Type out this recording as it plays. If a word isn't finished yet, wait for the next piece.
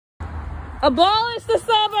Abolish the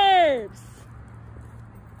suburbs.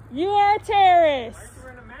 You are a terrorist. Why aren't you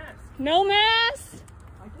wearing a mask? No mask?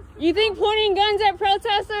 You think pointing guns at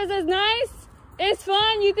protesters is nice? It's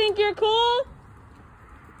fun? You think you're cool?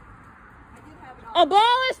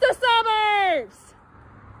 Abolish the suburbs.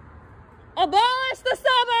 Abolish the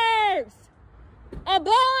suburbs.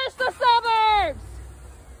 Abolish the suburbs.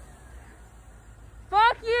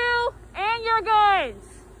 Fuck you and your guns.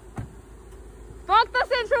 Fuck the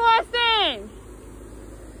Central West End.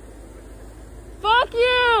 Fuck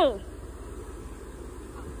you.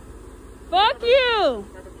 Fuck you.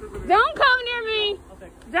 Don't come near me.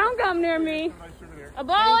 Don't come near me.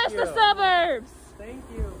 Abolish the suburbs. Thank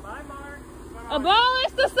you. Bye, Mark. Bye.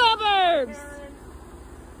 Abolish the suburbs.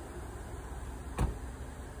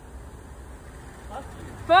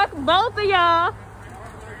 Fuck both of y'all.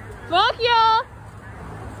 Fuck y'all.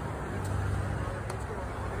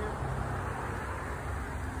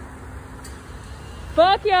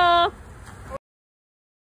 Fuck y'all.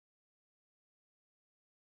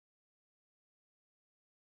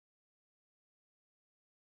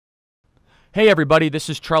 Hey everybody, this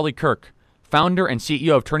is Charlie Kirk, founder and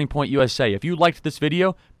CEO of Turning Point USA. If you liked this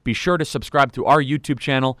video, be sure to subscribe to our YouTube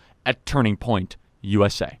channel at Turning Point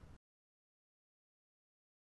USA.